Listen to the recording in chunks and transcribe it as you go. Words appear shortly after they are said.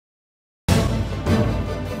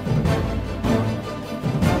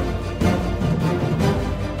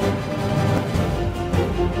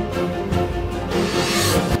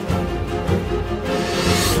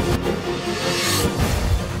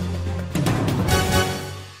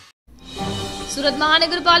સુરત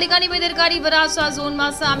મહાનગરપાલિકાની બેદરકારી વરાછા ઝોનમાં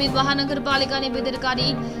સામે મહાનગરપાલિકાની બેદરકારી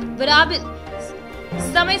વરાબિલ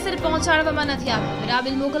સમયસર પહોંચાડવામાં નથી આવી।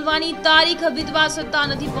 વરાબિલ મોકલવાની તારીખ વિધવા છતાં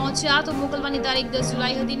નથી પહોંચ્યા તો મોકલવાની તારીખ 10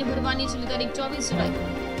 જુલાઈ હતી ને ભરવાની છેલ્લી તારીખ 24 જુલાઈ।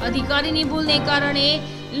 अधिकारी भूलने कारणे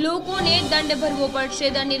लोकोने दंड भरवो पड़शे।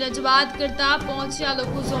 दंडनी रजूआत करता पहोंच्या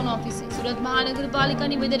लोको झोन ऑफिसे। सूरत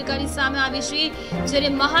महानगरपालिकानी बेदरकारी सामे आवी छे, ज्यारे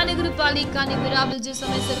महानगरपालिकाने विराबिल जे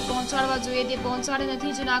समयसर पहोंचाडवा जोईए ते पहोंचाडे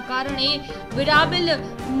नथी, जेना कारणे विराबिल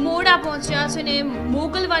मोडा पहोंच्या छे ने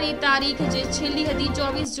मोकलवानी तारीख जे छेल्ली हती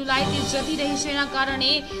 24 जुलाई ते जती रही छे। एना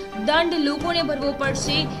कारणे दंड लोकोने भरवो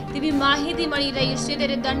पड़शे तेवी माहिती मळी रही छे।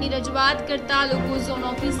 त्यारे दंडनी रजूआत करता लोको झोन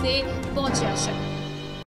ऑफिसे पहोंच्या छे।